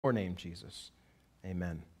your name, Jesus.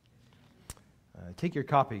 Amen. Take your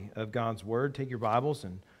copy of God's Word, take your Bibles,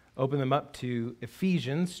 and open them up to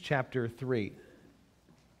Ephesians chapter 3,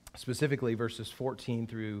 specifically verses 14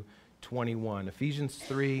 through 21. Ephesians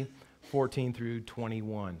 3, 14 through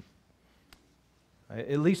 21.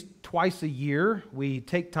 At least twice a year, we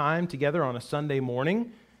take time together on a Sunday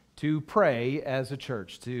morning to pray as a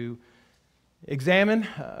church, to examine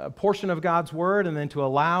a portion of God's Word, and then to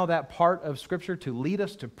allow that part of Scripture to lead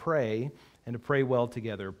us to pray and to pray well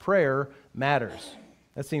together. Prayer matters.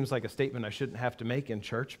 That seems like a statement I shouldn't have to make in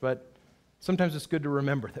church, but sometimes it's good to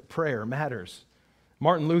remember that prayer matters.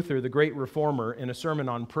 Martin Luther, the great reformer, in a sermon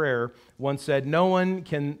on prayer, once said, No one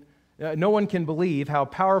can believe how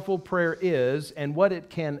powerful prayer is and what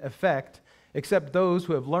it can effect except those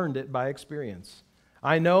who have learned it by experience.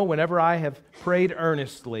 I know whenever I have prayed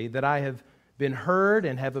earnestly that I have been heard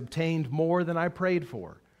and have obtained more than I prayed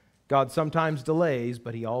for. God sometimes delays,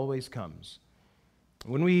 but He always comes.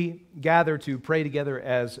 When we gather to pray together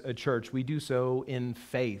as a church, we do so in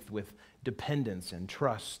faith, with dependence and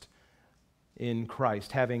trust in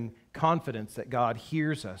Christ, having confidence that God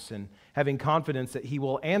hears us and having confidence that He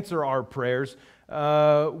will answer our prayers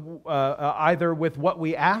either with what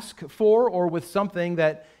we ask for or with something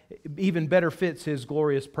that even better fits His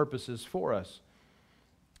glorious purposes for us.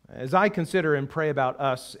 As I consider and pray about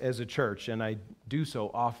us as a church, and I do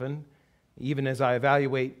so often, even as I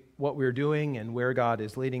evaluate what we're doing and where God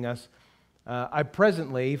is leading us, I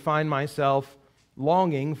presently find myself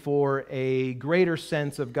longing for a greater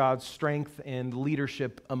sense of God's strength and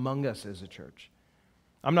leadership among us as a church.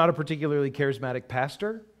 I'm not a particularly charismatic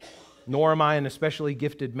pastor, nor am I an especially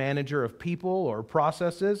gifted manager of people or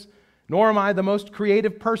processes, nor am I the most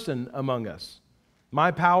creative person among us.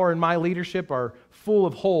 My power and my leadership are full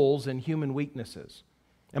of holes and human weaknesses.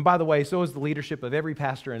 And by the way, so is the leadership of every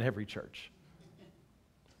pastor in every church.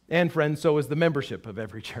 And friends, so is the membership of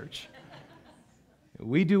every church.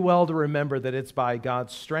 We do well to remember that it's by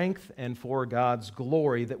God's strength and for God's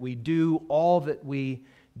glory that we do all that we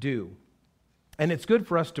do. And it's good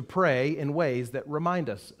for us to pray in ways that remind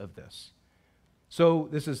us of this. So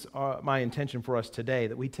this is my intention for us today,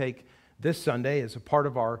 that we take this Sunday as a part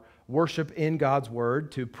of our worship in God's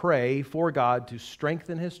Word to pray for God to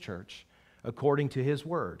strengthen His church according to His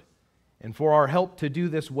Word. And for our help to do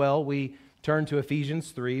this well, we turn to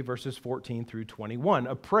Ephesians 3, verses 14 through 21,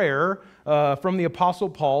 a prayer from the Apostle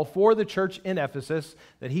Paul for the church in Ephesus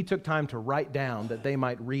that he took time to write down that they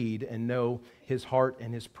might read and know his heart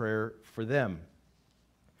and his prayer for them.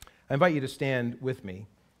 I invite you to stand with me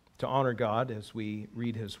to honor God as we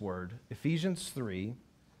read His Word. Ephesians 3,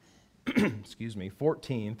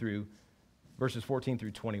 14 through verses 14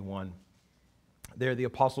 through 21. There, the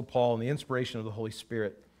Apostle Paul, in the inspiration of the Holy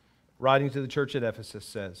Spirit, writing to the church at Ephesus,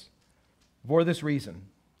 says, For this reason,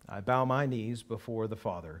 I bow my knees before the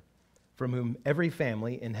Father, from whom every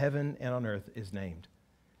family in heaven and on earth is named,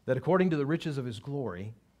 that according to the riches of His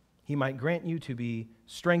glory, He might grant you to be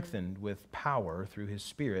strengthened with power through His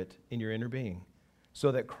Spirit in your inner being,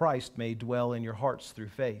 so that Christ may dwell in your hearts through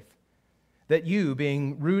faith, that you,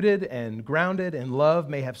 being rooted and grounded in love,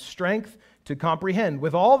 may have strength to comprehend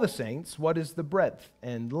with all the saints what is the breadth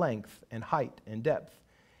and length and height and depth,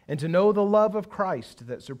 and to know the love of Christ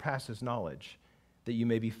that surpasses knowledge, that you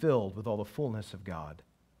may be filled with all the fullness of God.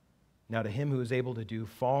 Now to Him who is able to do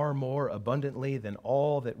far more abundantly than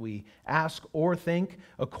all that we ask or think,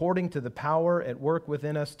 according to the power at work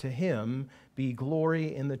within us, to Him be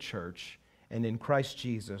glory in the church and in Christ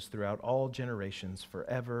Jesus throughout all generations,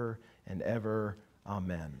 forever and ever.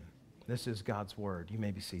 Amen. This is God's Word. You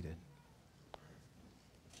may be seated.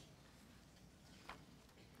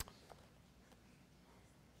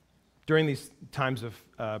 During these times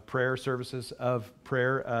of prayer, services of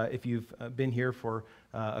prayer, if you've been here for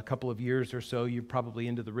a couple of years or so, you're probably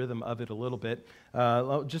into the rhythm of it a little bit.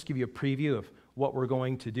 I'll just give you a preview of what we're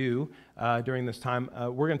going to do during this time.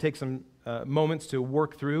 We're going to take some moments to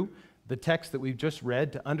work through the text that we've just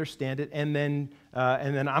read, to understand it, and then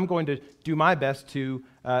I'm going to do my best to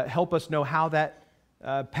help us know how that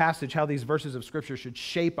passage, how these verses of Scripture should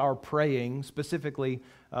shape our praying, specifically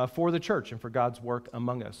for the church and for God's work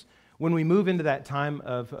among us. When we move into that time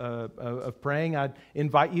of praying, I'd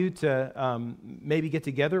invite you to maybe get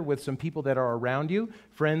together with some people that are around you,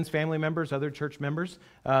 friends, family members, other church members.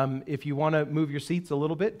 If you want to move your seats a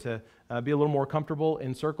little bit to be a little more comfortable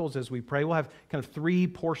in circles as we pray, we'll have kind of three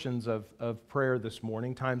portions of prayer this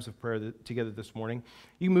morning, times of prayer together this morning.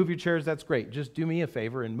 You can move your chairs, that's great. Just do me a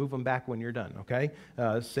favor and move them back when you're done, okay?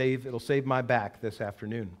 It'll save my back this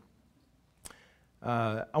afternoon.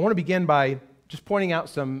 I want to begin by just pointing out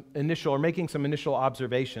some initial or making some initial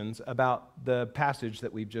observations about the passage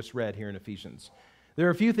that we've just read here in Ephesians. There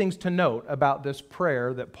are a few things to note about this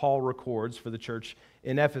prayer that Paul records for the church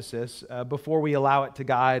in Ephesus before we allow it to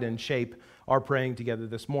guide and shape our praying together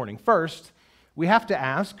this morning. First, we have to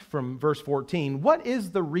ask from verse 14, what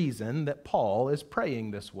is the reason that Paul is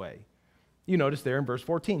praying this way? You notice there in verse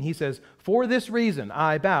 14, he says, "For this reason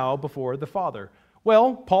I bow before the Father."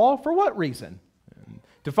 Well, Paul, for what reason?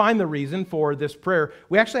 To find the reason for this prayer,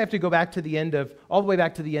 we actually have to go back to all the way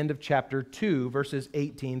back to the end of chapter 2, verses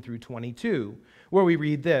 18 through 22, where we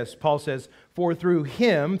read this. Paul says, "For through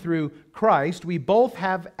him, through Christ, we both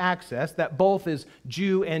have access," that both is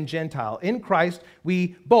Jew and Gentile. In Christ,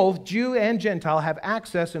 we both, Jew and Gentile, have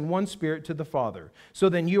access in one Spirit to the Father. So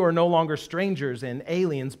then you are no longer strangers and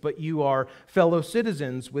aliens, but you are fellow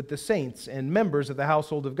citizens with the saints and members of the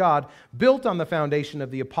household of God, built on the foundation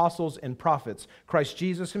of the apostles and prophets, Christ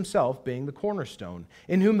Jesus himself being the cornerstone,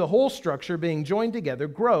 in whom the whole structure, being joined together,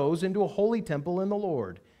 grows into a holy temple in the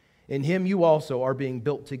Lord. In him you also are being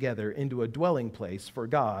built together into a dwelling place for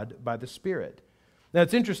God by the Spirit. Now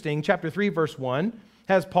it's interesting, chapter 3, verse 1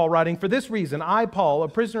 has Paul writing, "For this reason, I, Paul, a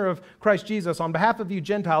prisoner of Christ Jesus, on behalf of you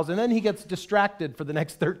Gentiles," and then he gets distracted for the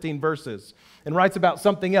next 13 verses and writes about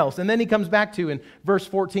something else. And then he comes back to, in verse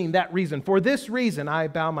 14, that reason, "For this reason, I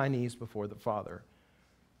bow my knees before the Father."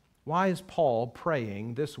 Why is Paul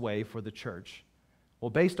praying this way for the church?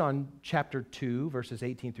 Well, based on chapter 2, verses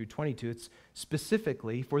 18 through 22, it's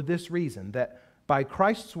specifically for this reason, that by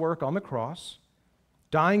Christ's work on the cross,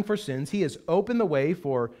 dying for sins, he has opened the way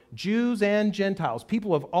for Jews and Gentiles,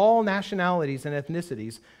 people of all nationalities and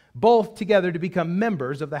ethnicities, both together to become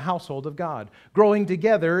members of the household of God, growing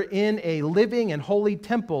together in a living and holy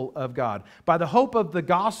temple of God. By the hope of the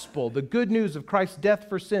gospel, the good news of Christ's death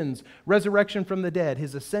for sins, resurrection from the dead,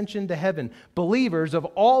 his ascension to heaven, believers of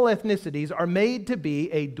all ethnicities are made to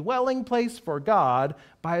be a dwelling place for God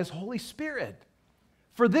by his Holy Spirit.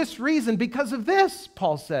 For this reason, because of this,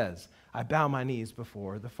 Paul says, I bow my knees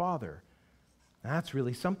before the Father. That's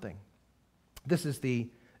really something. This is the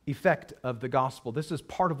effect of the gospel. This is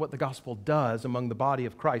part of what the gospel does among the body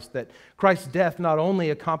of Christ, that Christ's death not only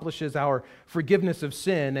accomplishes our forgiveness of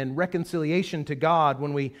sin and reconciliation to God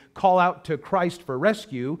when we call out to Christ for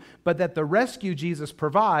rescue, but that the rescue Jesus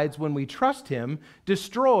provides when we trust him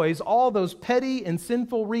destroys all those petty and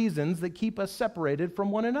sinful reasons that keep us separated from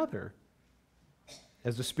one another.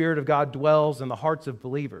 As the Spirit of God dwells in the hearts of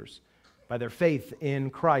believers by their faith in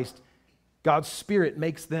Christ, God's Spirit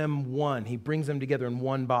makes them one. He brings them together in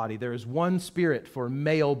one body. There is one Spirit for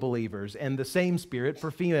male believers and the same Spirit for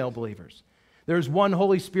female believers. There is one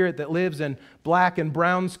Holy Spirit that lives in black and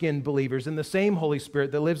brown-skinned believers and the same Holy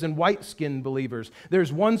Spirit that lives in white-skinned believers.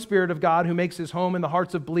 There's one Spirit of God who makes his home in the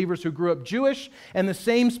hearts of believers who grew up Jewish, and the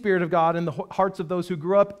same Spirit of God in the hearts of those who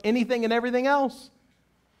grew up anything and everything else.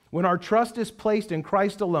 When our trust is placed in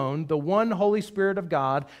Christ alone, the one Holy Spirit of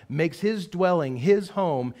God makes his dwelling, his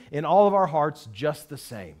home in all of our hearts just the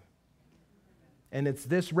same. And it's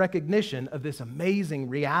this recognition of this amazing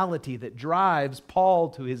reality that drives Paul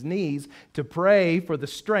to his knees to pray for the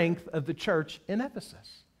strength of the church in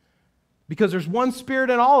Ephesus. Because there's one Spirit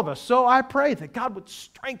in all of us, so I pray that God would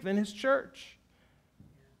strengthen his church.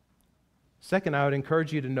 Second, I would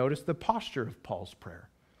encourage you to notice the posture of Paul's prayer.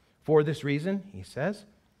 For this reason, he says,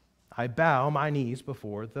 I bow my knees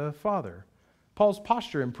before the Father. Paul's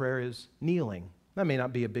posture in prayer is kneeling. That may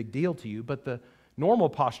not be a big deal to you, but the normal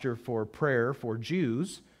posture for prayer for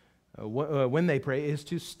Jews when they pray is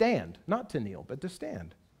to stand, not to kneel, but to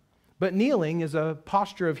stand. But kneeling is a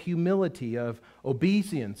posture of humility, of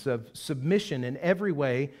obeisance, of submission in every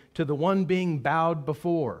way to the one being bowed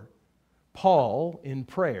before. Paul, in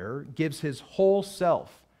prayer, gives his whole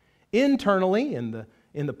self, internally in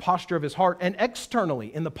the posture of his heart, and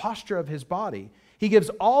externally in the posture of his body. He gives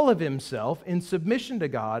all of himself in submission to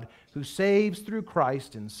God, who saves through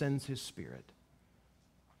Christ and sends his Spirit.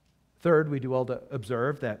 Third, we do well to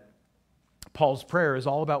observe that Paul's prayer is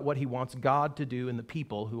all about what he wants God to do in the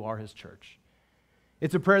people who are his church.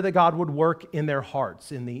 It's a prayer that God would work in their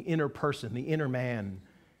hearts, in the inner person, the inner man,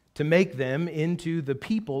 to make them into the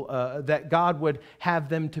people that God would have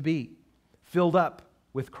them to be, filled up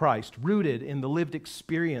with Christ, rooted in the lived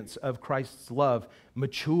experience of Christ's love,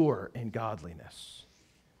 mature in godliness.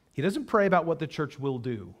 He doesn't pray about what the church will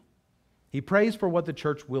do. He prays for what the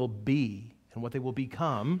church will be and what they will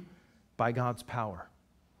become by God's power.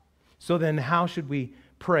 So then, how should we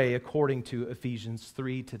pray according to Ephesians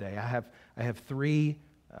 3 today? I have three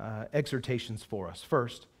exhortations for us.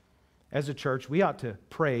 First, as a church, we ought to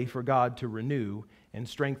pray for God to renew and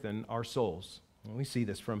strengthen our souls. And we see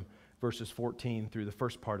this from verses 14 through the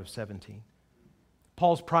first part of 17.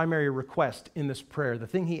 Paul's primary request in this prayer, the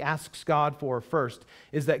thing he asks God for first,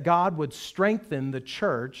 is that God would strengthen the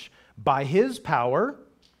church by His power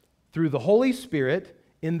through the Holy Spirit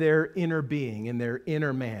in their inner being, in their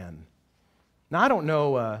inner man. Now, I don't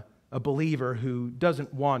know a believer who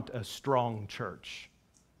doesn't want a strong church,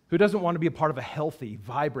 who doesn't want to be a part of a healthy,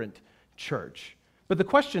 vibrant church. But the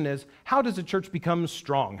question is, how does a church become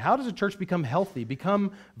strong? How does a church become healthy,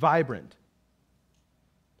 become vibrant?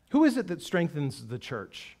 Who is it that strengthens the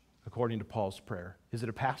church, according to Paul's prayer? Is it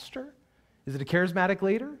a pastor? Is it a charismatic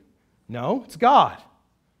leader? No, it's God.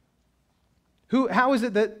 How is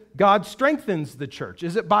it that God strengthens the church?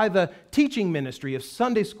 Is it by the teaching ministry of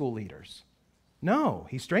Sunday school leaders? No,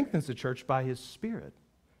 He strengthens the church by His Spirit.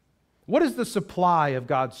 What is the supply of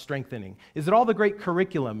God's strengthening? Is it all the great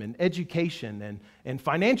curriculum and education and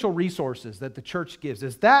financial resources that the church gives?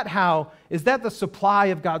 Is that the supply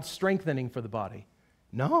of God's strengthening for the body?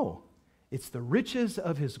 No, it's the riches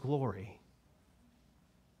of His glory.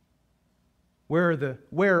 Where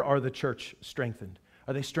are the church strengthened?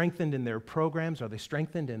 Are they strengthened in their programs? Are they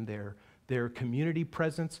strengthened in their community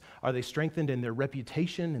presence? Are they strengthened in their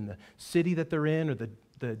reputation in the city that they're in or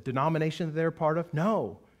the denomination that they're a part of?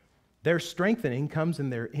 No. Their strengthening comes in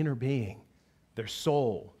their inner being, their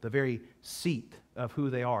soul, the very seat of who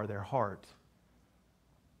they are, their heart.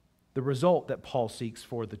 The result that Paul seeks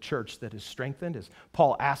for the church that is strengthened is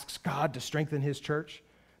Paul asks God to strengthen his church.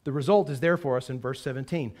 The result is there for us in verse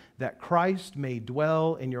 17, that Christ may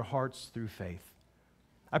dwell in your hearts through faith.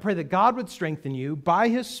 I pray that God would strengthen you by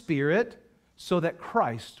His Spirit so that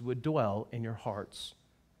Christ would dwell in your hearts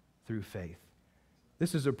through faith.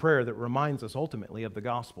 This is a prayer that reminds us ultimately of the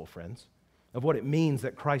gospel, friends, of what it means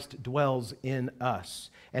that Christ dwells in us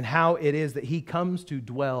and how it is that He comes to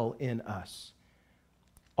dwell in us.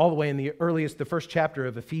 All the way in the first chapter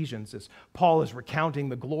of Ephesians, as Paul is recounting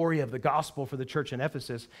the glory of the gospel for the church in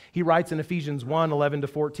Ephesus, he writes in Ephesians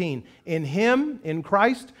 1:11-14, "In Him, in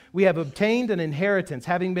Christ, we have obtained an inheritance,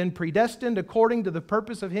 having been predestined according to the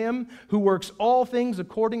purpose of Him who works all things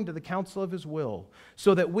according to the counsel of His will,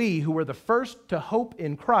 so that we, who were the first to hope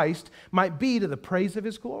in Christ, might be to the praise of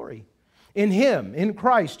His glory. In Him, in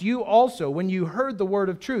Christ, you also, when you heard the word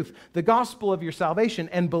of truth, the gospel of your salvation,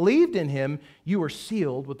 and believed in Him, you were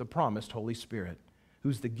sealed with the promised Holy Spirit,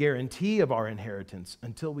 who's the guarantee of our inheritance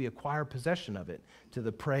until we acquire possession of it to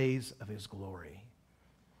the praise of His glory."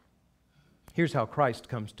 Here's how Christ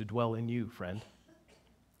comes to dwell in you, friend.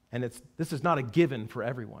 And this is not a given for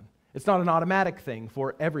everyone. It's not an automatic thing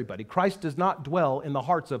for everybody. Christ does not dwell in the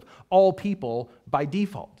hearts of all people by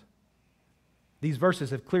default. These verses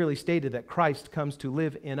have clearly stated that Christ comes to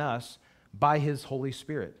live in us by His Holy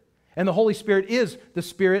Spirit. And the Holy Spirit is the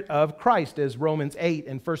Spirit of Christ, as Romans 8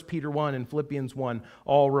 and 1 Peter 1 and Philippians 1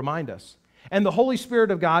 all remind us. And the Holy Spirit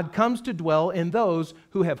of God comes to dwell in those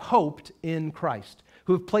who have hoped in Christ,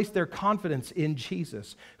 who have placed their confidence in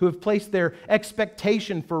Jesus, who have placed their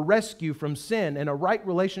expectation for rescue from sin and a right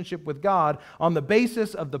relationship with God on the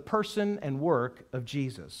basis of the person and work of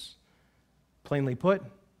Jesus. Plainly put,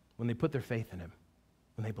 when they put their faith in Him,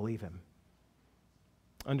 when they believe Him.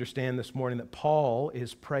 Understand this morning that Paul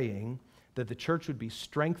is praying that the church would be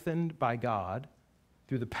strengthened by God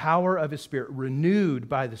through the power of His Spirit, renewed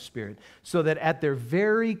by the Spirit, so that at their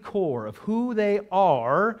very core of who they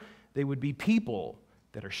are, they would be people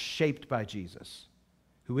that are shaped by Jesus,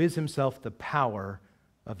 who is Himself the power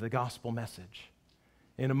of the gospel message.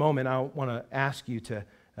 In a moment, I want to ask you to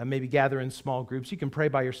maybe gather in small groups. You can pray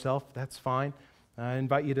by yourself, that's fine. I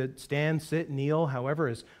invite you to stand, sit, kneel, however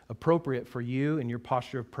is appropriate for you in your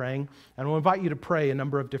posture of praying. And I'll invite you to pray a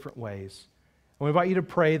number of different ways. I'll invite you to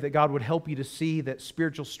pray that God would help you to see that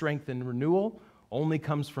spiritual strength and renewal only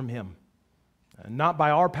comes from Him. Not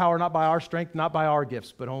by our power, not by our strength, not by our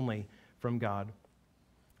gifts, but only from God.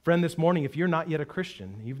 Friend, this morning, if you're not yet a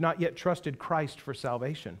Christian, you've not yet trusted Christ for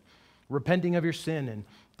salvation, repenting of your sin and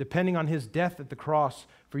depending on His death at the cross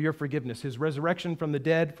for your forgiveness, His resurrection from the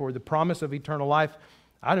dead for the promise of eternal life,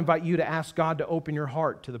 I'd invite you to ask God to open your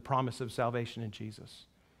heart to the promise of salvation in Jesus.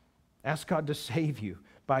 Ask God to save you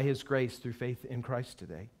by His grace through faith in Christ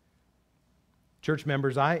today. Church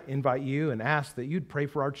members, I invite you and ask that you'd pray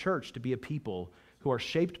for our church to be a people who are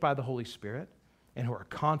shaped by the Holy Spirit and who are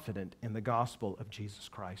confident in the gospel of Jesus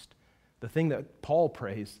Christ. The thing that Paul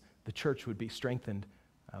prays the church would be strengthened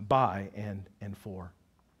by and for.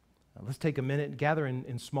 Let's take a minute, gather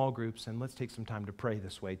in small groups, and let's take some time to pray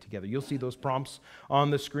this way together. You'll see those prompts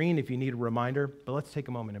on the screen if you need a reminder, but let's take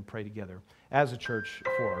a moment and pray together as a church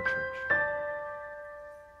for our church.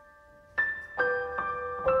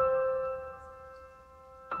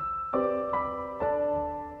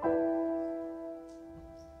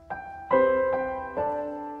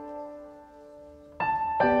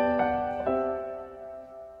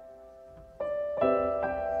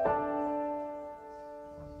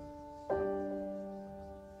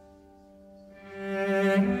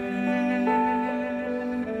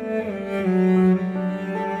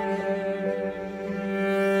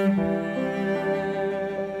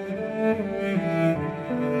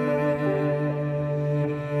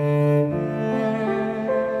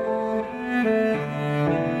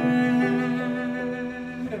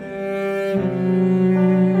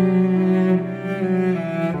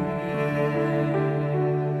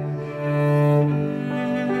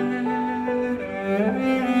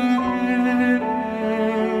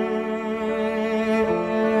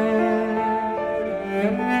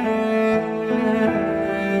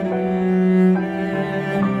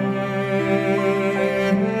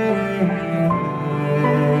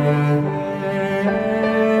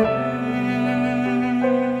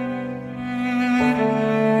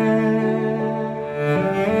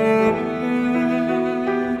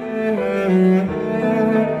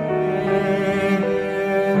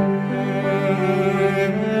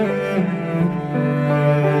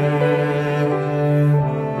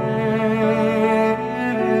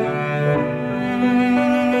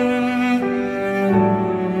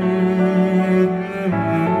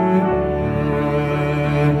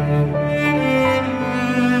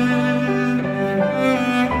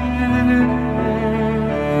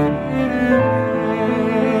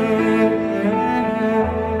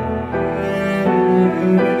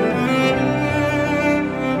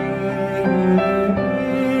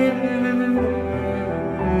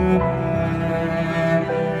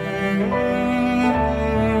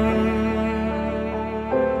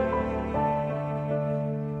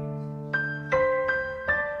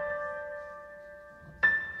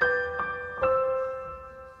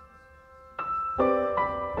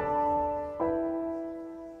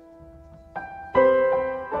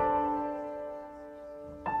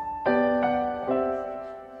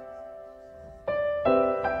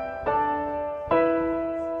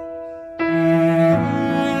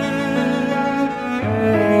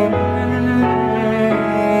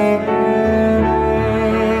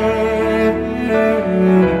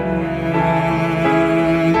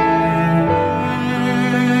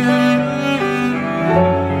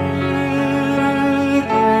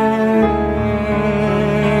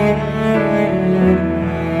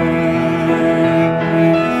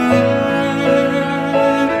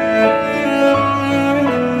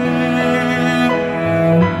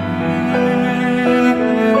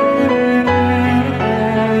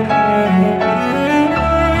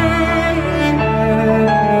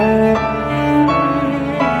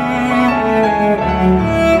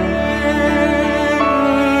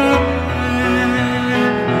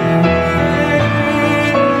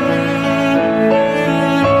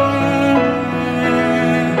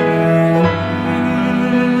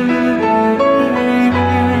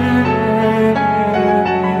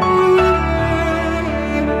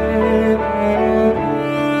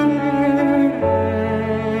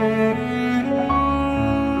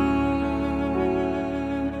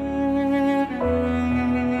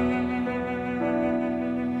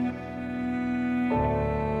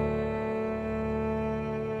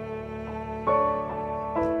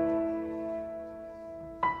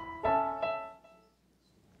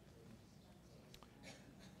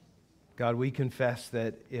 God, we confess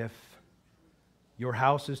that if your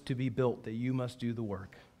house is to be built, that you must do the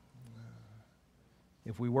work.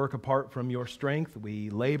 If we work apart from your strength,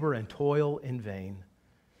 we labor and toil in vain,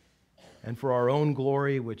 and for our own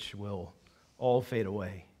glory, which will all fade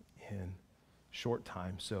away in short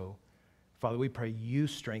time. So, Father, we pray you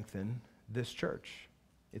strengthen this church,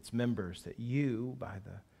 its members, that you, by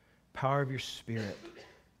the power of your Spirit,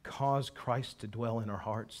 cause Christ to dwell in our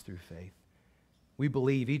hearts through faith. We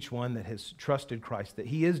believe, each one that has trusted Christ, that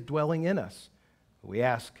he is dwelling in us. We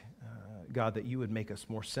ask, God, that you would make us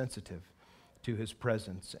more sensitive to his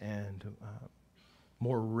presence and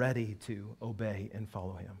more ready to obey and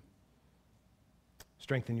follow him.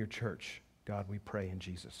 Strengthen your church, God, we pray in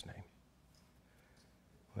Jesus' name.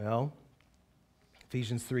 Well,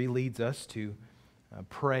 Ephesians 3 leads us to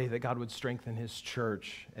pray that God would strengthen his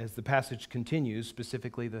church. As the passage continues,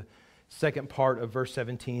 specifically the second part of verse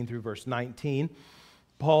 17 through verse 19,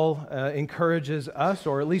 Paul encourages us,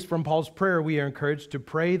 or at least from Paul's prayer, we are encouraged to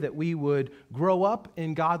pray that we would grow up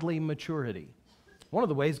in godly maturity. One of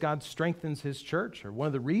the ways God strengthens his church, or one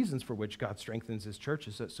of the reasons for which God strengthens his church,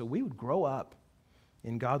 is that so we would grow up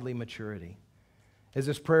in godly maturity. As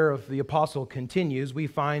this prayer of the apostle continues, we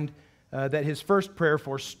find that his first prayer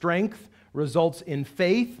for strength results in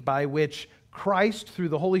faith by which Christ, through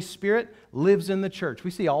the Holy Spirit, lives in the church.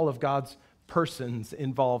 We see all of God's persons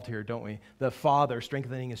involved here, don't we? The Father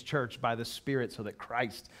strengthening his church by the Spirit so that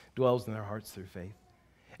Christ dwells in their hearts through faith.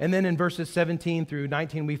 And then in verses 17 through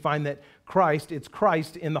 19, we find that it's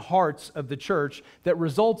Christ in the hearts of the church that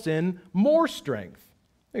results in more strength.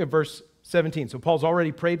 Look at verse 17. So Paul's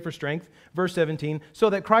already prayed for strength. Verse 17, so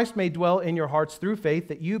that Christ may dwell in your hearts through faith,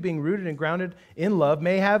 that you, being rooted and grounded in love,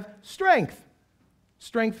 may have strength.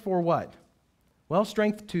 Strength for what? Well,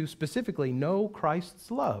 strength to specifically know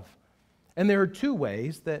Christ's love. And there are two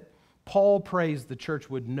ways that Paul prays the church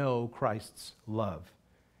would know Christ's love.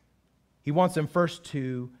 He wants them first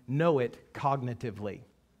to know it cognitively,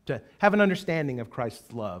 to have an understanding of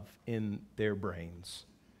Christ's love in their brains.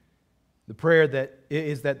 The prayer that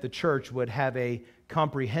is that the church would have a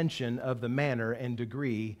comprehension of the manner and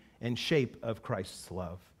degree and shape of Christ's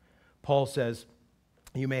love. Paul says,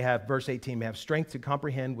 you may have, verse 18, may have strength to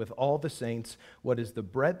comprehend with all the saints what is the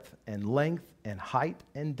breadth and length and height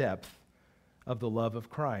and depth of the love of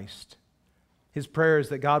Christ. His prayer is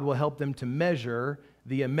that God will help them to measure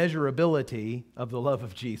the immeasurability of the love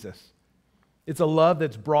of Jesus. It's a love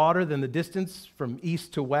that's broader than the distance from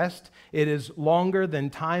east to west. It is longer than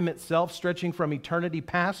time itself, stretching from eternity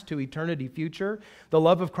past to eternity future. The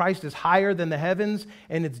love of Christ is higher than the heavens,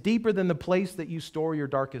 and it's deeper than the place that you store your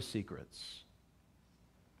darkest secrets.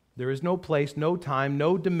 There is no place, no time,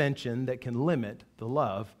 no dimension that can limit the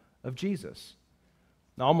love of Jesus.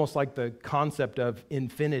 Now, almost like the concept of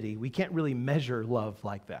infinity, we can't really measure love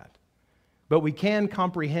like that. But we can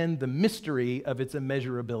comprehend the mystery of its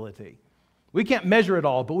immeasurability. We can't measure it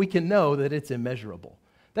all, but we can know that it's immeasurable.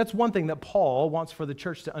 That's one thing that Paul wants for the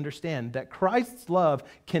church to understand, that Christ's love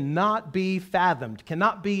cannot be fathomed,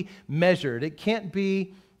 cannot be measured. It can't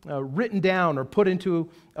be written down or put into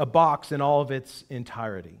a box in all of its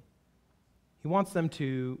entirety. He wants them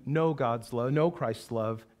to know God's love, know Christ's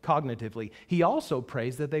love cognitively. He also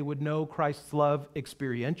prays that they would know Christ's love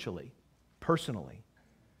experientially, personally.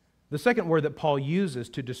 The second word that Paul uses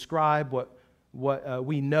to describe what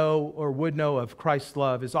we know or would know of Christ's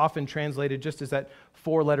love is often translated just as that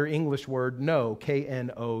four-letter English word know,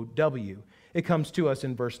 K-N-O-W. It comes to us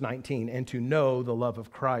in verse 19, and to know the love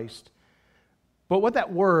of Christ. But what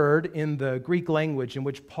that word in the Greek language in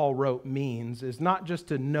which Paul wrote means is not just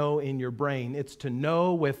to know in your brain, it's to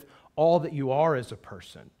know with all that you are as a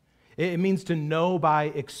person. It means to know by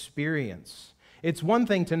experience. It's one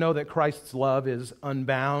thing to know that Christ's love is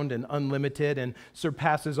unbound and unlimited and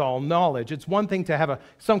surpasses all knowledge. It's one thing to have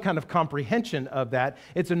some kind of comprehension of that.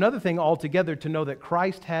 It's another thing altogether to know that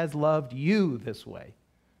Christ has loved you this way.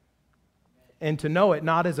 And to know it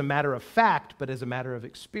not as a matter of fact, but as a matter of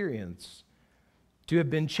experience. To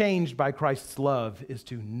have been changed by Christ's love is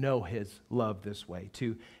to know his love this way,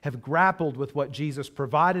 to have grappled with what Jesus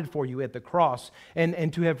provided for you at the cross,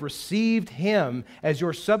 and to have received him as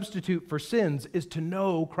your substitute for sins is to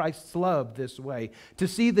know Christ's love this way. To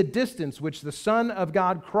see the distance which the Son of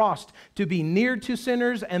God crossed to be near to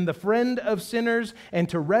sinners and the friend of sinners, and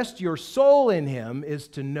to rest your soul in him is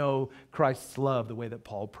to know Christ's love the way that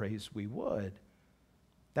Paul prays we would.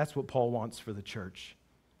 That's what Paul wants for the church.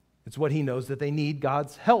 It's what he knows that they need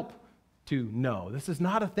God's help to know. This is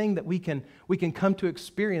not a thing that we can come to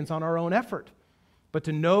experience on our own effort, but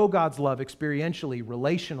to know God's love experientially,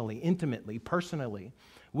 relationally, intimately, personally,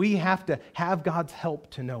 we have to have God's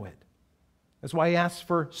help to know it. That's why he asks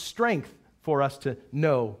for strength for us to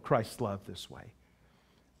know Christ's love this way.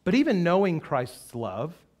 But even knowing Christ's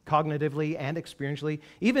love, cognitively and experientially,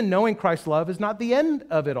 even knowing Christ's love is not the end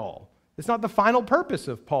of it all. It's not the final purpose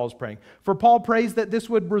of Paul's praying. For Paul prays that this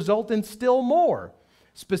would result in still more.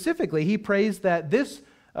 Specifically, he prays that this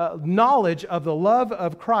knowledge of the love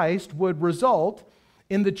of Christ would result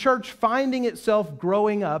in the church finding itself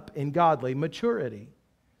growing up in godly maturity.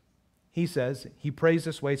 He says, he prays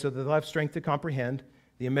this way so that they'll have strength to comprehend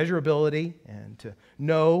the immeasurability and to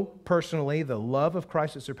know personally the love of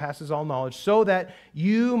Christ that surpasses all knowledge, so that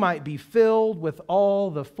you might be filled with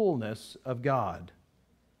all the fullness of God.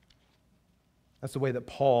 That's the way that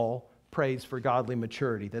Paul prays for godly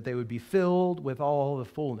maturity, that they would be filled with all the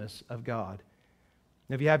fullness of God.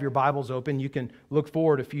 Now, if you have your Bibles open, you can look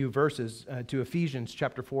forward a few verses to Ephesians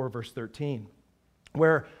chapter 4, verse 13,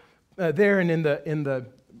 where there and in the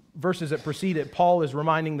verses that precede it, Paul is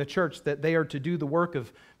reminding the church that they are to do the work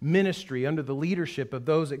of ministry under the leadership of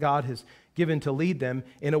those that God has given to lead them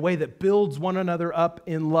in a way that builds one another up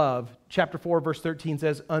in love. Chapter 4, verse 13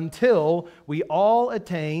 says, until we all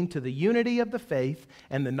attain to the unity of the faith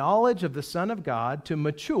and the knowledge of the Son of God, to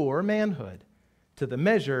mature manhood, to the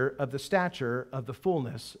measure of the stature of the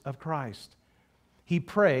fullness of Christ. He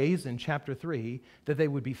prays in chapter 3 that they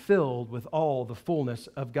would be filled with all the fullness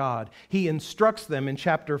of God. He instructs them in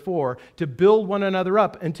chapter 4 to build one another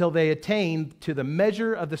up until they attain to the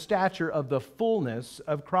measure of the stature of the fullness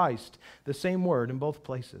of Christ. The same word in both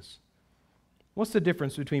places. What's the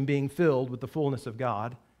difference between being filled with the fullness of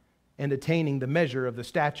God and attaining the measure of the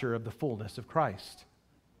stature of the fullness of Christ?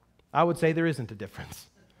 I would say there isn't a difference.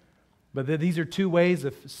 But these are two ways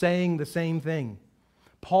of saying the same thing.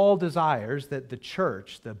 Paul desires that the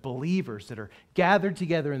church, the believers that are gathered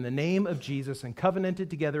together in the name of Jesus and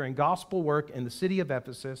covenanted together in gospel work in the city of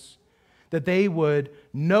Ephesus, that they would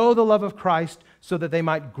know the love of Christ so that they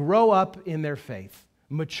might grow up in their faith,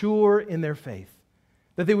 mature in their faith,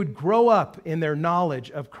 that they would grow up in their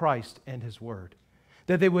knowledge of Christ and His Word,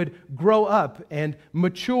 that they would grow up and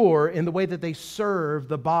mature in the way that they serve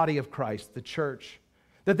the body of Christ, the church,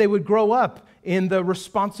 that they would grow up in the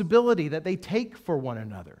responsibility that they take for one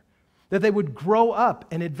another, that they would grow up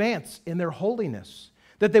and advance in their holiness,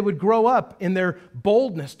 that they would grow up in their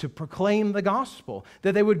boldness to proclaim the gospel,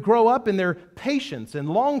 that they would grow up in their patience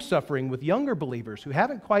and long-suffering with younger believers who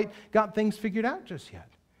haven't quite got things figured out just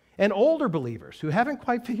yet, and older believers who haven't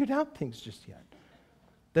quite figured out things just yet,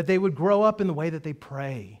 that they would grow up in the way that they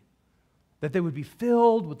pray, that they would be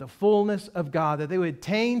filled with the fullness of God, that they would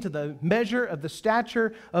attain to the measure of the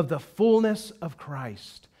stature of the fullness of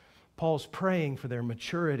Christ. Paul's praying for their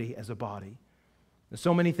maturity as a body.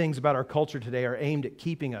 So many things about our culture today are aimed at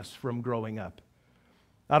keeping us from growing up.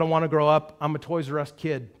 I don't want to grow up. I'm a Toys R Us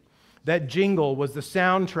kid. That jingle was the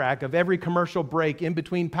soundtrack of every commercial break in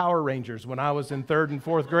between Power Rangers when I was in 3rd and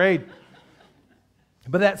 4th grade.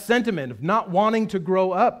 But that sentiment of not wanting to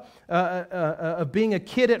grow up, of being a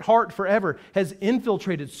kid at heart forever, has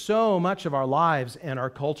infiltrated so much of our lives and our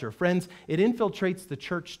culture. Friends, it infiltrates the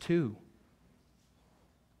church too.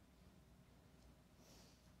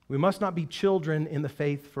 We must not be children in the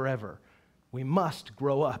faith forever. We must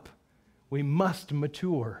grow up. We must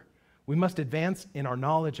mature. We must advance in our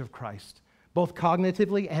knowledge of Christ, both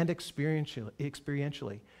cognitively and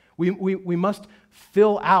experientially. We must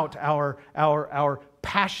fill out our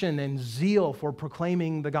passion and zeal for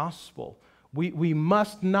proclaiming the gospel. We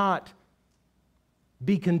must not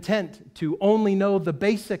be content to only know the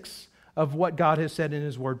basics of what God has said in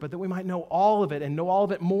His Word, but that we might know all of it and know all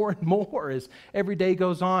of it more and more as every day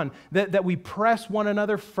goes on. That we press one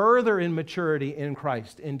another further in maturity in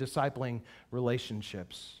Christ, in discipling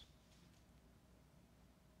relationships.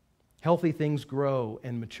 Healthy things grow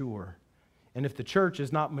and mature. And if the church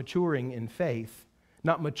is not maturing in faith,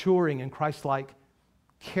 not maturing in Christ-like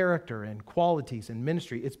character and qualities and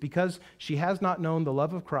ministry, it's because she has not known the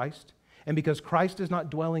love of Christ, and because Christ is not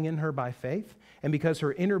dwelling in her by faith, and because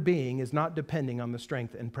her inner being is not depending on the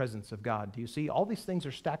strength and presence of God. Do you see? All these things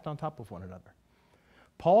are stacked on top of one another.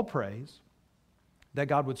 Paul prays that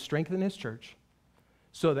God would strengthen His church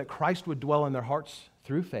so that Christ would dwell in their hearts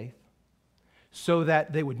through faith, so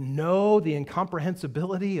that they would know the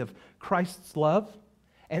incomprehensibility of Christ's love,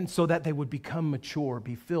 and so that they would become mature,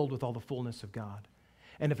 be filled with all the fullness of God.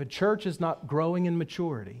 And if a church is not growing in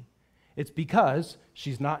maturity, it's because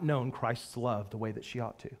she's not known Christ's love the way that she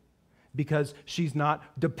ought to, because she's not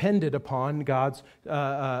depended upon God's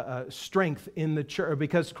strength in the church,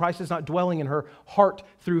 because Christ is not dwelling in her heart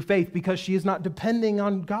through faith, because she is not depending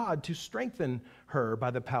on God to strengthen her by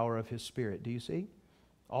the power of His Spirit. Do you see?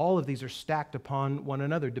 All of these are stacked upon one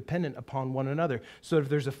another, dependent upon one another. So if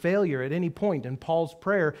there's a failure at any point in Paul's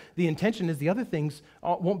prayer, the intention is the other things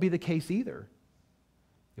won't be the case either.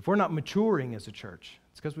 If we're not maturing as a church,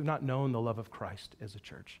 it's because we've not known the love of Christ as a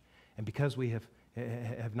church. And because we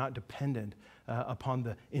have not depended upon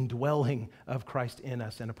the indwelling of Christ in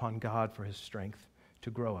us and upon God for his strength to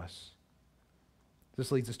grow us.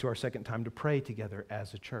 This leads us to our second time to pray together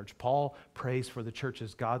as a church. Paul prays for the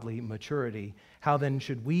church's godly maturity. How then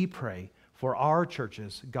should we pray for our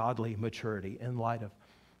church's godly maturity in light of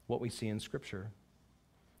what we see in Scripture?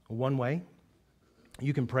 One way,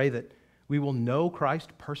 you can pray that we will know Christ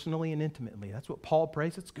personally and intimately. That's what Paul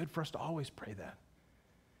prays. It's good for us to always pray that.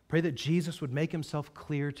 Pray that Jesus would make himself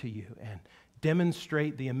clear to you and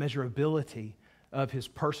demonstrate the immeasurability of his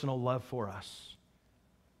personal love for us.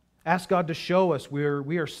 Ask God to show us where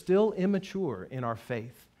we are still immature in our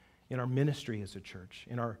faith, in our ministry as a church,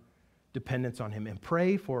 in our dependence on him. And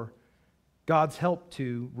pray for God's help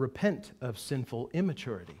to repent of sinful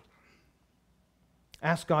immaturity.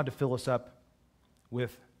 Ask God to fill us up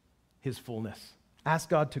with his fullness. Ask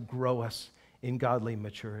God to grow us in godly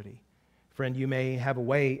maturity. Friend, you may have a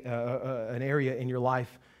way, an area in your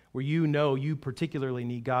life where you know you particularly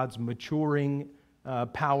need God's maturing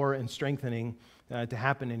power and strengthening to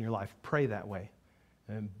happen in your life. Pray that way.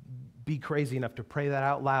 And be crazy enough to pray that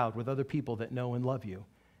out loud with other people that know and love you,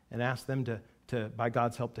 and ask them to by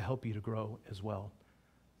God's help, to help you to grow as well.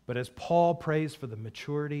 But as Paul prays for the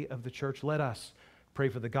maturity of the church, let us pray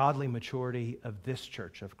for the godly maturity of this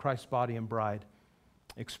church, of Christ's body and bride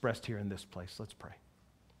expressed here in this place. Let's pray.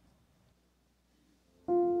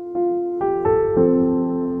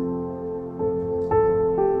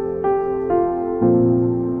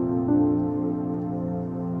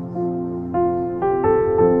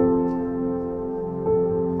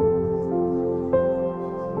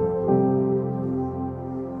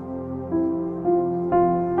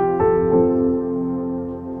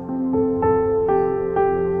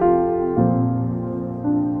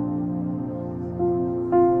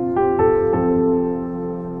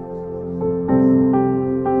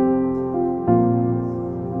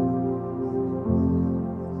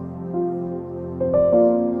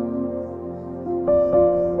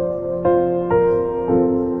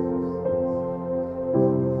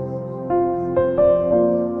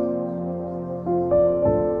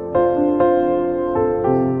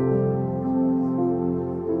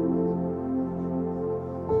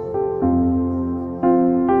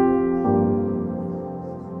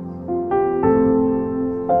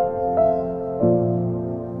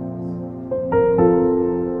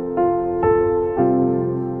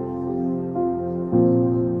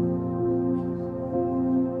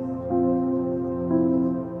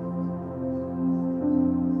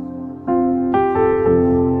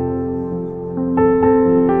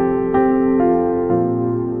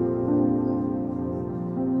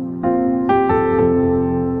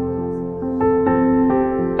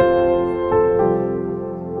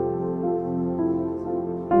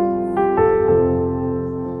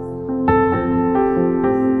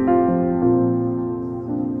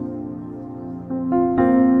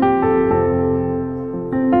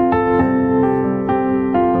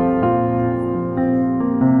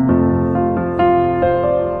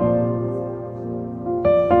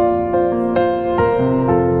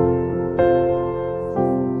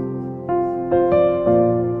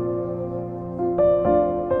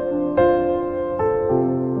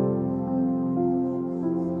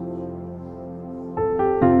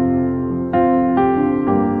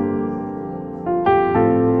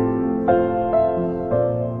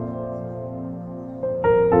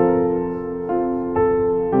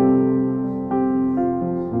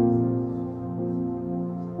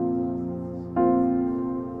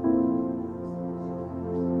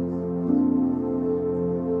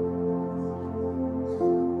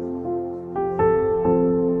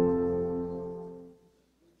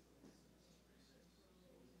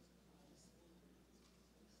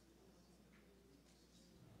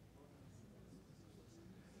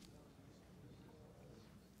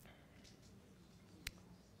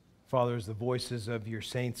 Father, as the voices of your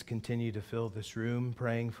saints continue to fill this room,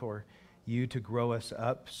 praying for you to grow us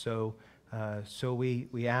up, so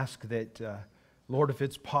we ask that, Lord, if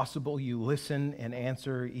it's possible, you listen and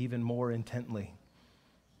answer even more intently.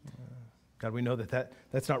 God, we know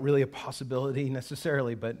that's not really a possibility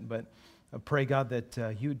necessarily, but I pray, God,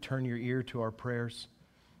 that you would turn your ear to our prayers.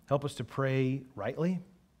 Help us to pray rightly.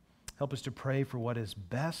 Help us to pray for what is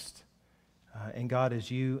best. And God,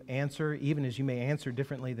 as you answer, even as you may answer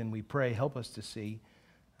differently than we pray, help us to see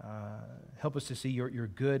your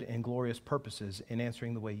good and glorious purposes in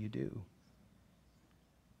answering the way you do.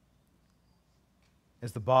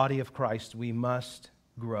 as the body of Christ, we must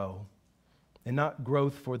grow. And not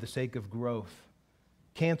growth for the sake of growth.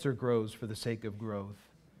 Cancer grows for the sake of growth.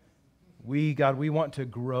 God, we want to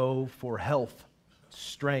grow for health,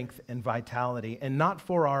 strength, and vitality. And not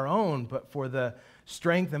for our own, but for the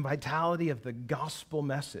strength and vitality of the gospel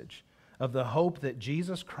message, of the hope that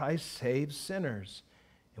Jesus Christ saves sinners.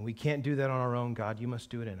 And we can't do that on our own, God. You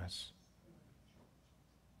must do it in us.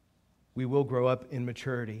 We will grow up in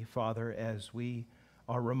maturity, Father, as we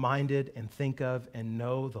are reminded and think of and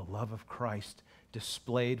know the love of Christ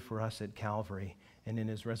displayed for us at Calvary and in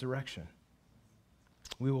his resurrection.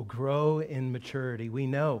 We will grow in maturity. We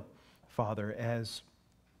know, Father, as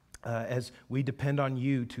we depend on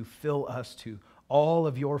you to fill us to all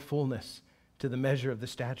of your fullness, to the measure of the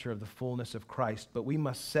stature of the fullness of Christ. But we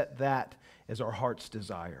must set that as our heart's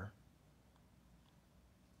desire.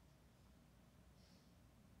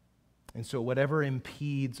 And so whatever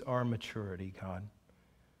impedes our maturity, God,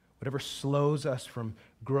 whatever slows us from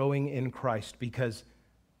growing in Christ, because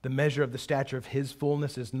the measure of the stature of his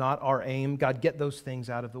fullness is not our aim, God, get those things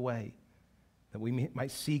out of the way, that we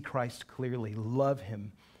might see Christ clearly, love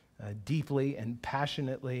him deeply and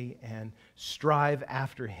passionately, and strive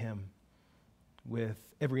after him with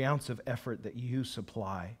every ounce of effort that you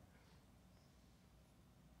supply.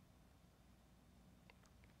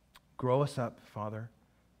 Grow us up, Father,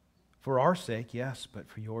 for our sake, yes, but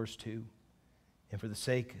for yours too, and for the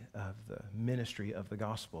sake of the ministry of the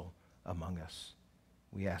gospel among us.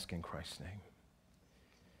 We ask in Christ's name.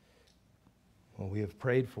 Well, we have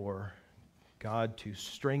prayed for God to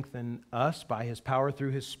strengthen us by his power through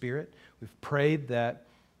his Spirit. We've prayed that,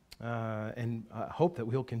 and hope that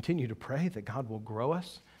we'll continue to pray, that God will grow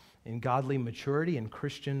us in godly maturity and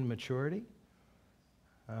Christian maturity.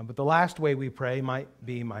 But the last way we pray might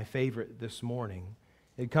be my favorite this morning.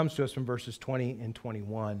 It comes to us from verses 20 and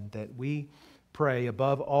 21, that we pray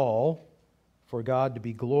above all for God to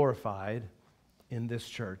be glorified in this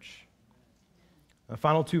church. The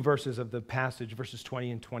final two verses of the passage, verses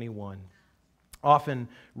 20 and 21, often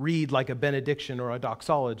read like a benediction or a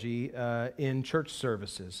doxology in church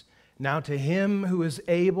services. Now to him who is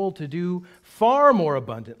able to do far more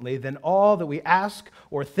abundantly than all that we ask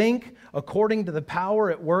or think, according to the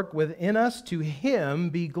power at work within us, to him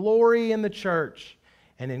be glory in the church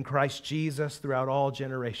and in Christ Jesus throughout all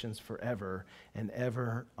generations forever and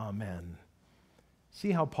ever. Amen.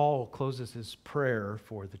 See how Paul closes his prayer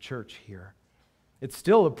for the church here. It's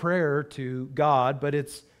still a prayer to God, but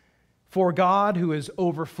it's for God, who is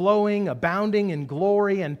overflowing, abounding in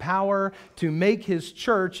glory and power, to make his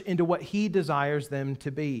church into what he desires them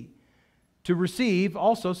to be, to receive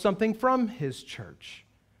also something from his church,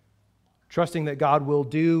 trusting that God will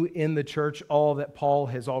do in the church all that Paul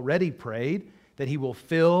has already prayed, that he will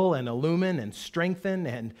fill and illumine and strengthen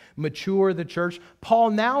and mature the church. Paul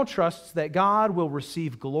now trusts that God will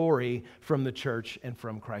receive glory from the church and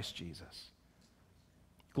from Christ Jesus.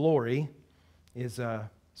 Glory is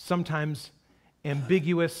a sometimes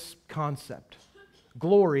ambiguous concept.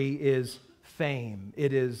 Glory is fame.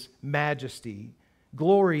 It is majesty.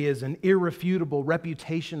 Glory is an irrefutable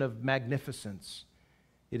reputation of magnificence.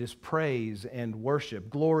 It is praise and worship.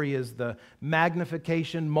 Glory is the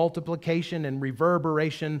magnification, multiplication, and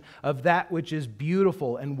reverberation of that which is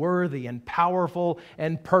beautiful and worthy and powerful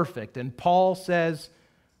and perfect. And Paul says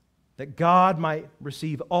that God might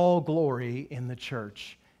receive all glory in the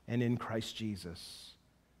church and in Christ Jesus.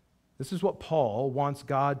 This is what Paul wants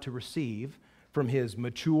God to receive from his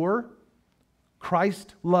mature,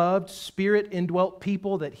 Christ-loved, Spirit-indwelt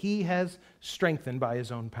people that he has strengthened by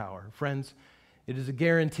his own power. Friends, it is a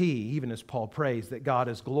guarantee, even as Paul prays, that God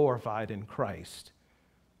is glorified in Christ.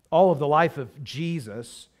 All of the life of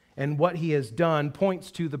Jesus and what he has done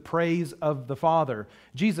points to the praise of the Father.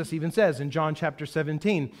 Jesus even says in John chapter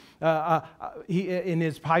 17, in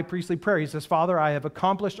his high priestly prayer, he says, Father, I have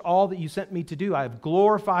accomplished all that you sent me to do. I have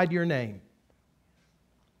glorified your name.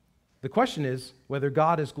 The question is whether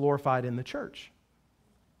God is glorified in the church.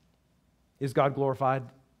 Is God glorified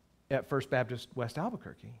at First Baptist West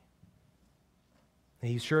Albuquerque?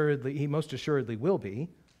 He most assuredly will be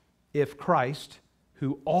if Christ,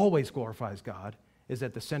 who always glorifies God, is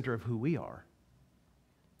at the center of who we are.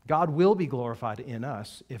 God will be glorified in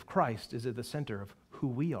us if Christ is at the center of who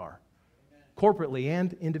we are, corporately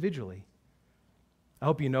and individually. I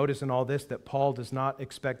hope you notice in all this that Paul does not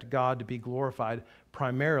expect God to be glorified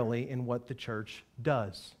primarily in what the church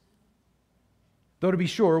does. Though to be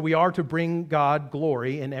sure, we are to bring God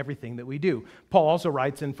glory in everything that we do. Paul also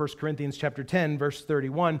writes in 1 Corinthians chapter 10, verse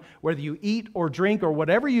 31, whether you eat or drink or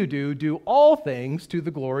whatever you do all things to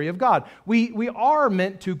the glory of God. We are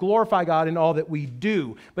meant to glorify God in all that we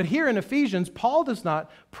do. But here in Ephesians, Paul does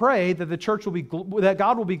not pray that that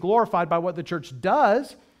God will be glorified by what the church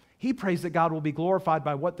does. He prays that God will be glorified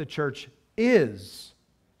by what the church is.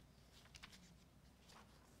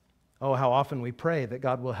 Oh, how often we pray that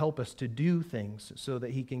God will help us to do things so that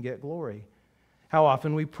He can get glory. How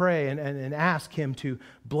often we pray and ask Him to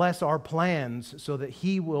bless our plans so that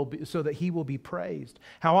He will be praised.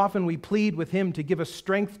 How often we plead with Him to give us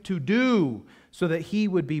strength to do so that He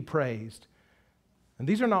would be praised. And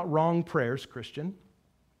these are not wrong prayers, Christian,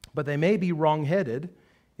 but they may be wrong-headed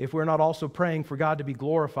if we're not also praying for God to be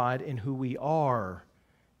glorified in who we are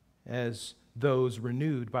as those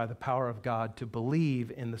renewed by the power of God, to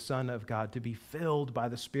believe in the Son of God, to be filled by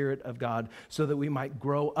the Spirit of God, so that we might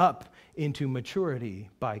grow up into maturity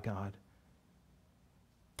by God.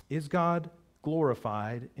 Is God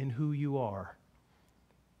glorified in who you are?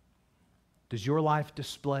 Does your life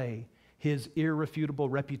display His irrefutable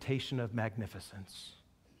reputation of magnificence?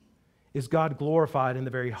 Is God glorified in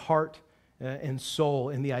the very heart and soul,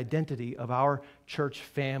 in the identity of our church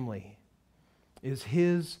family? Is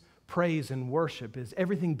His praise and worship, is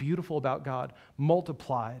everything beautiful about God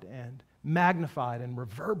multiplied and magnified and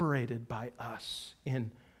reverberated by us in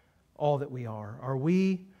all that we are? Are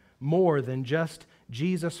we more than just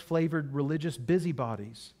Jesus-flavored religious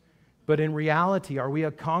busybodies? But in reality, are we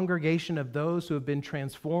a congregation of those who have been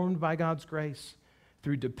transformed by God's grace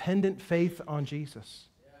through dependent faith on Jesus?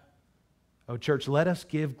 Oh, church, let us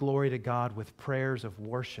give glory to God with prayers of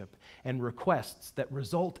worship and requests that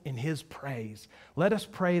result in His praise. Let us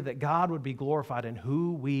pray that God would be glorified in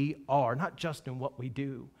who we are, not just in what we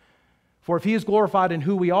do. For if He is glorified in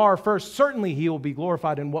who we are first, certainly He will be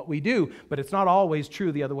glorified in what we do, but it's not always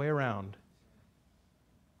true the other way around.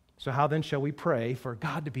 So how then shall we pray for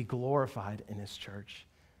God to be glorified in His church?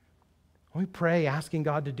 We pray asking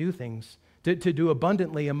God to do things, to do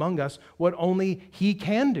abundantly among us what only He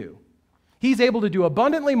can do. He's able to do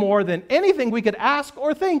abundantly more than anything we could ask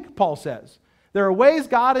or think, Paul says. There are ways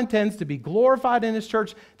God intends to be glorified in His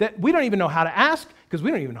church that we don't even know how to ask because we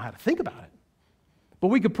don't even know how to think about it. But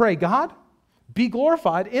we could pray, God, be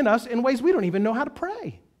glorified in us in ways we don't even know how to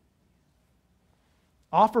pray.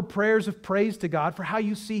 Offer prayers of praise to God for how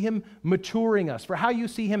you see Him maturing us, for how you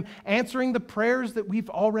see Him answering the prayers that we've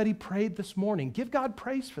already prayed this morning. Give God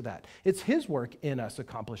praise for that. It's His work in us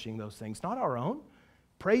accomplishing those things, not our own.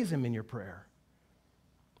 Praise Him in your prayer.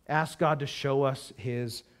 Ask God to show us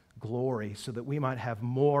His glory so that we might have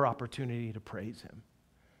more opportunity to praise Him.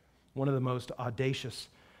 One of the most audacious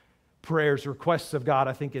prayers, requests of God,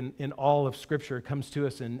 I think, in all of Scripture comes to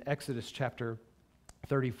us in Exodus chapter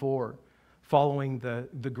 34, following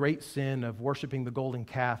the great sin of worshiping the golden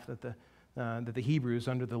calf that the Hebrews,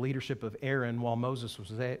 under the leadership of Aaron, while Moses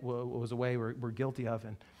was away, were guilty of.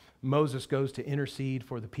 And Moses goes to intercede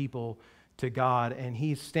for the people to God, and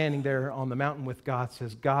he's standing there on the mountain with God,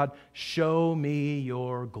 says, God, show me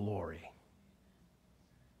your glory.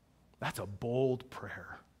 That's a bold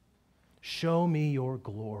prayer. Show me your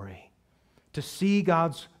glory. To see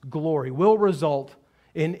God's glory will result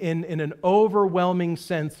in an overwhelming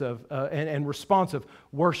sense of and response of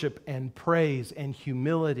worship and praise and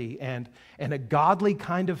humility and a godly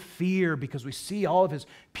kind of fear, because we see all of His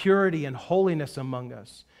purity and holiness among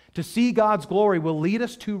us. To see God's glory will lead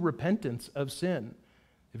us to repentance of sin.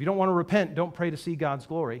 If you don't want to repent, don't pray to see God's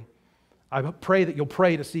glory. I pray that you'll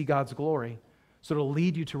pray to see God's glory, so it'll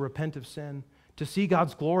lead you to repent of sin. To see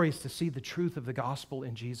God's glory is to see the truth of the gospel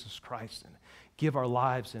in Jesus Christ and give our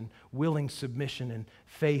lives in willing submission and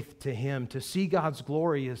faith to Him. To see God's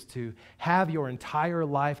glory is to have your entire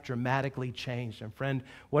life dramatically changed. And friend,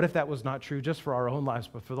 what if that was not true just for our own lives,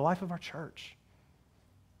 but for the life of our church?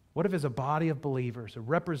 What if, as a body of believers, a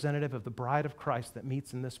representative of the bride of Christ that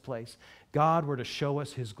meets in this place, God were to show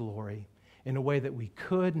us His glory in a way that we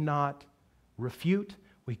could not refute,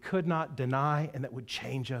 we could not deny, and that would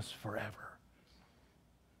change us forever?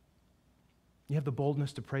 You have the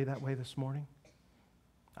boldness to pray that way this morning?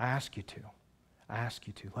 I ask you to. I ask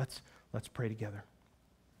you to. Let's pray together.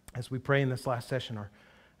 As we pray in this last session, our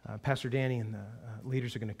Pastor Danny and the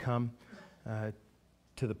leaders are going to come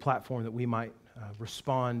to the platform that we might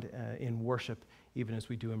respond in worship even as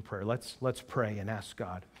we do in prayer. Let's pray and ask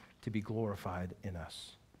God to be glorified in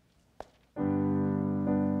us.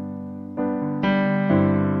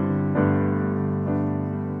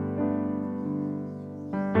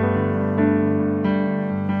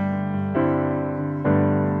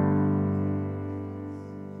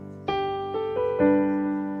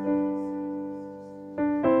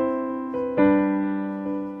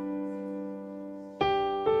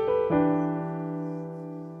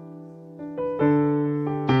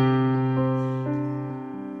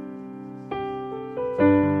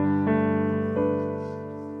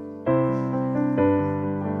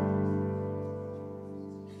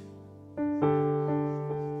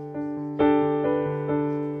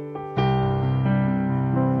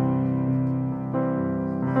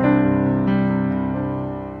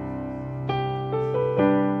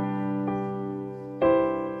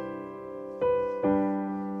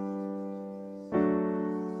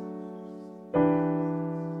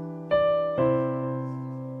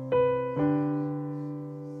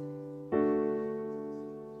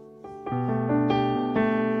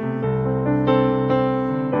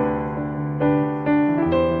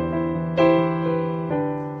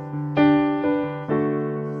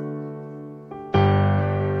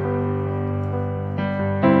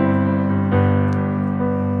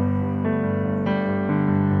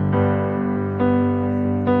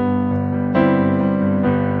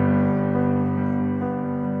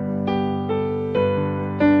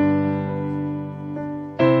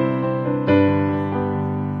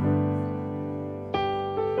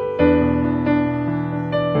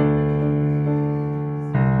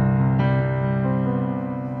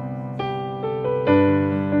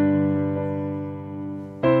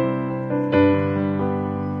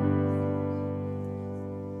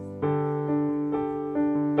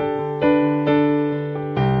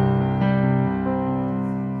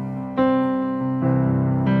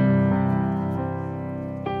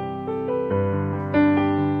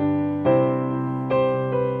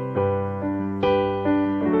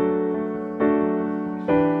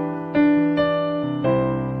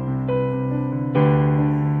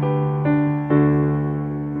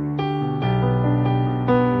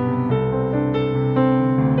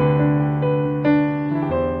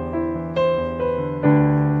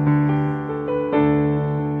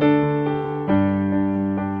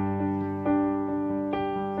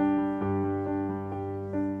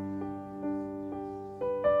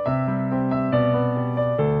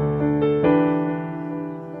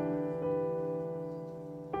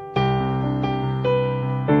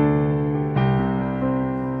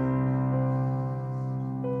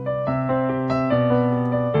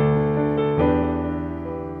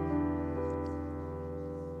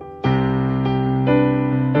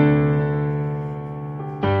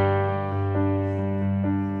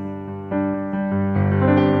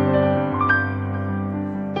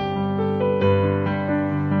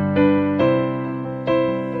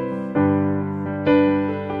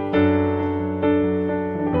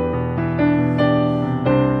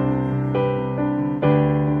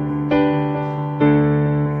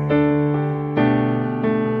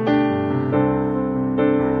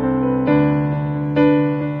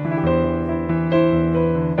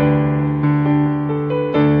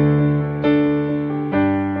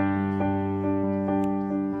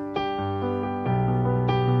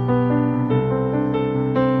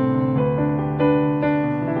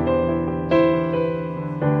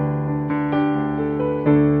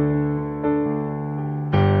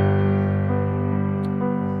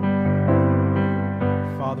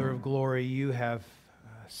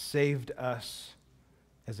 saved us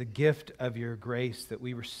as a gift of your grace that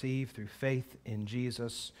we receive through faith in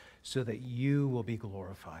Jesus, so that you will be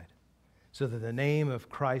glorified, so that the name of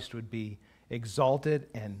Christ would be exalted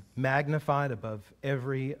and magnified above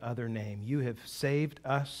every other name. You have saved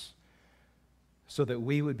us so that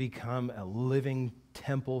we would become a living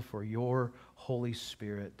temple for your Holy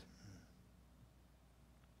Spirit.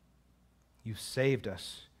 You've saved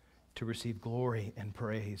us to receive glory and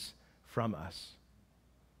praise from us.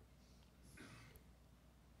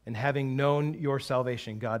 And having known your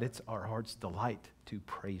salvation, God, it's our heart's delight to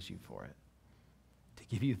praise you for it, to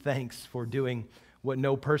give you thanks for doing what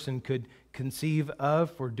no person could conceive of,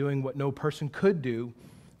 for doing what no person could do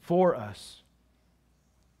for us.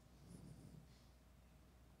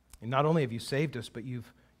 And not only have you saved us, but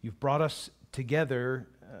you've brought us together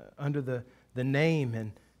under the name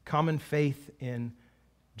and common faith in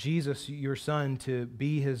Jesus, your Son, to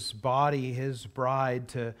be his body, his bride,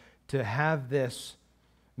 to have this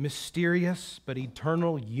mysterious but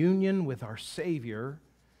eternal union with our Savior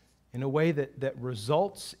in a way that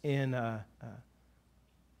results in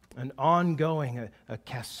an ongoing, a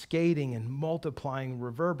cascading and multiplying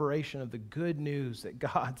reverberation of the good news that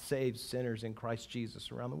God saves sinners in Christ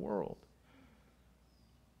Jesus around the world.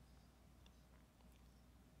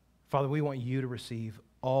 Father, we want you to receive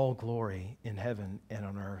all glory in heaven and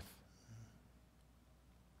on earth.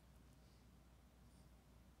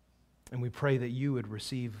 And we pray that you would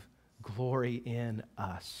receive glory in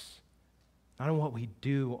us, not in what we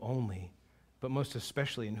do only, but most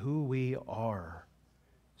especially in who we are,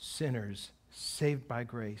 sinners saved by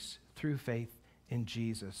grace through faith in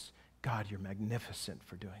Jesus. God, you're magnificent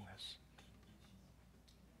for doing this.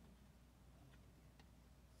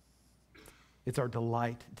 It's our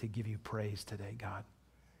delight to give you praise today, God.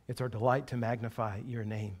 It's our delight to magnify your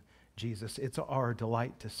name, Jesus. It's our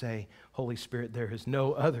delight to say, Holy Spirit, there is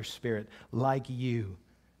no other Spirit like you,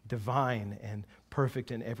 divine and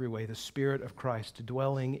perfect in every way, the Spirit of Christ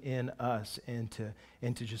dwelling in us, and to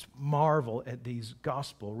just marvel at these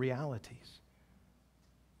gospel realities.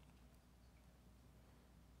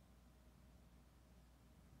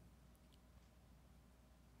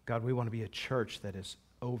 God, we want to be a church that is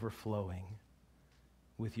overflowing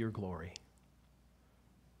with your glory.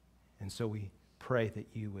 And so we pray that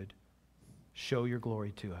you would show your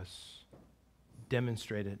glory to us,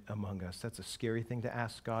 demonstrate it among us. That's a scary thing to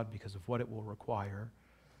ask, God, because of what it will require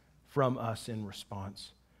from us in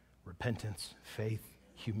response. Repentance, faith,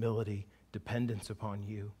 humility, dependence upon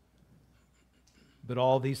you. But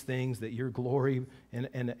all these things that your glory and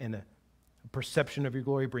a perception of your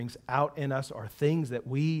glory brings out in us are things that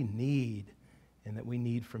we need and that we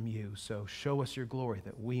need from you. So show us your glory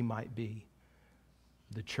that we might be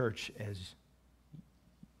the church as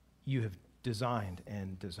you have designed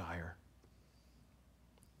and desire.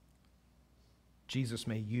 Jesus,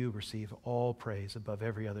 may you receive all praise above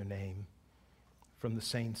every other name from the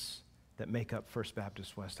saints that make up First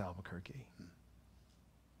Baptist West Albuquerque.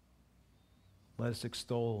 Let us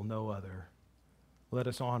extol no other. Let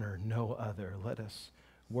us honor no other. Let us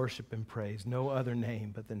worship and praise no other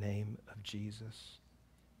name but the name of Jesus.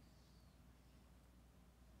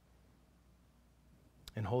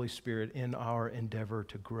 And Holy Spirit, in our endeavor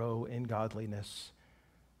to grow in godliness,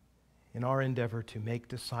 in our endeavor to make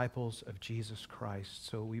disciples of Jesus Christ,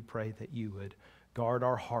 so we pray that you would guard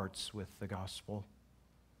our hearts with the gospel,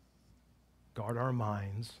 guard our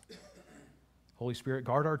minds. Holy Spirit,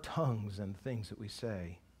 guard our tongues and the things that we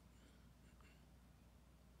say,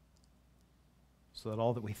 so that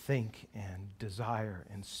all that we think and desire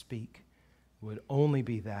and speak would only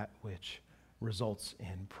be that which results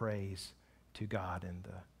in praise to God and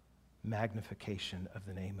the magnification of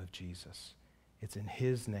the name of Jesus. It's in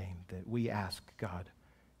his name that we ask, God,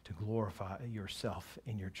 to glorify yourself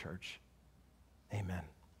in your church. Amen.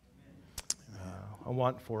 I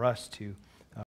want for us to